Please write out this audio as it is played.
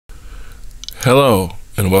Hello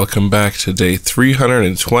and welcome back to day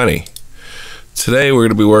 320. Today we're going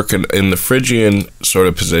to be working in the Phrygian sort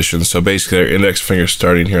of position. So basically our index finger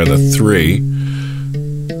starting here on the 3,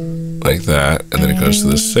 like that, and then it goes to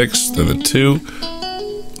the 6, then the 2,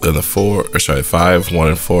 then the 5, 1,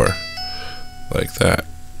 and 4, like that.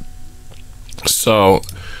 So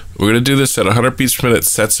we're going to do this at 100 beats per minute,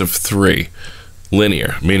 sets of 3,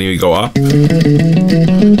 linear, meaning we go up,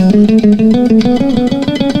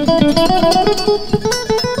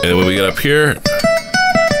 and when we get up here,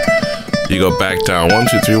 you go back down. 1,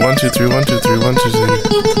 2, 3, 1, 2, 3, 1, 2, 3, 1, 2, 3.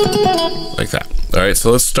 Like that. Alright,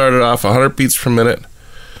 so let's start it off 100 beats per minute.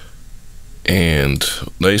 And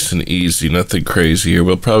nice and easy, nothing crazy here.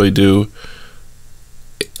 We'll probably do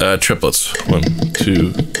triplets. 1,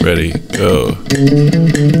 2, ready, go.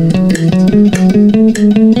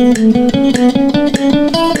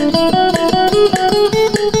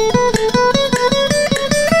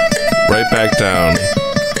 Right back down.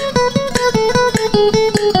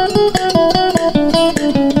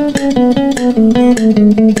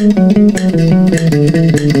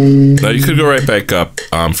 Now you could go right back up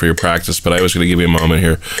for your practice, but I was going to give you a moment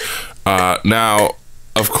here. Now,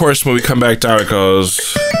 of course, when we come back down, it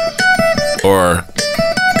goes, or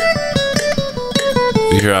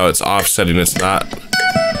you hear how it's offsetting. It's not.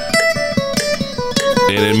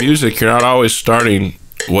 And in music, you're not always starting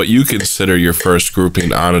what you consider your first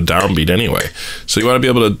grouping on a downbeat anyway. So you want to be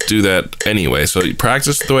able to do that anyway. So you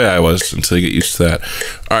practice the way I was until you get used to that.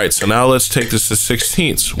 All right, so now let's take this to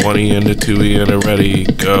 16ths. 1E into 2E into ready,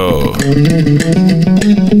 go.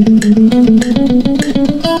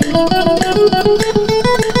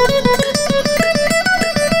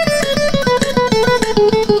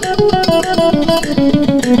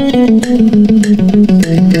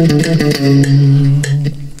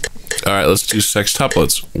 All right, let's do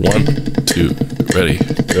sextuplets. 1, 2, ready,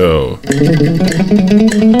 go.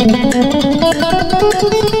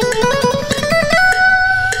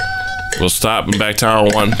 We'll stop and back down.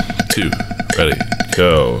 1, 2, ready,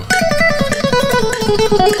 go.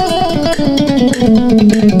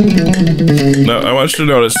 Now, I want you to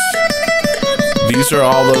notice these are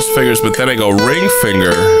all those fingers, but then I go ring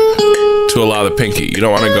finger to allow the pinky. You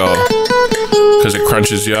don't want to go because it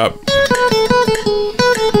crunches you up.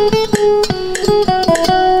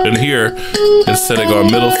 And here, instead of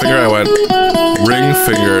going middle finger, I went ring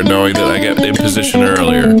finger, knowing that I get in position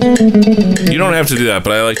earlier. You don't have to do that,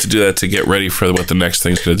 but I like to do that to get ready for what the next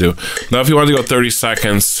thing's going to do. Now, if you want to go 30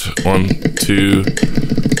 seconds, 1, 2.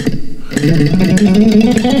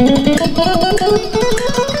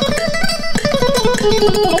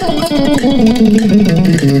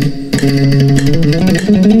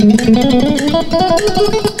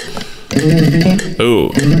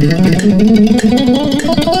 Ooh.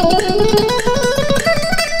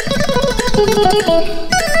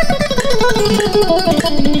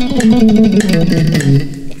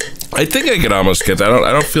 I think I could almost get that.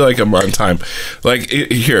 I don't feel like I'm on time. Like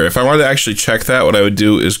here, if I wanted to actually check that, what I would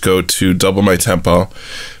do is go to double my tempo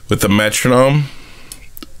with the metronome.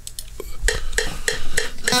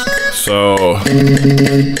 So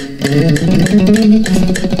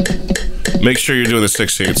make sure you're doing the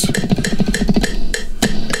 16ths.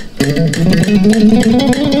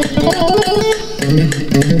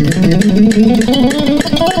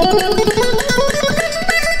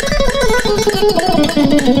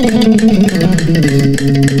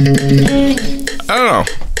 I don't know.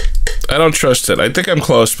 I don't trust it. I think I'm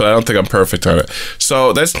close, but I don't think I'm perfect on it.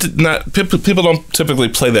 So that's not, people don't typically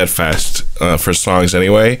play that fast for songs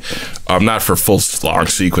anyway. Not for full long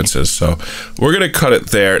sequences. So we're gonna cut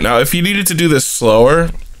it there. Now, if you needed to do this slower,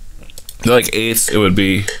 like eighths, it would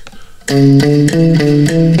be. But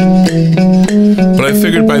I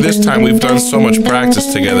figured by this time we've done so much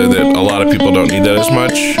practice together that a lot of people don't need that as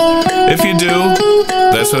much. If you do,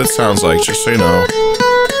 that's what it sounds like, just so you know.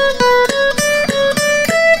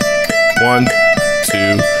 1,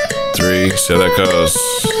 2, 3, see how that goes.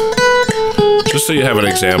 Just so you have an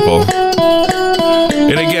example.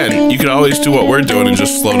 And again, you could always do what we're doing and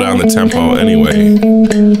just slow down the tempo anyway.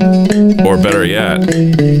 Or better yet,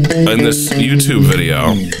 in this YouTube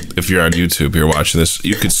video, if you're on YouTube, you're watching this,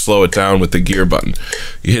 you could slow it down with the gear button.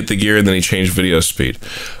 You hit the gear and then you change video speed.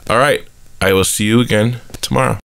 All right, I will see you again tomorrow.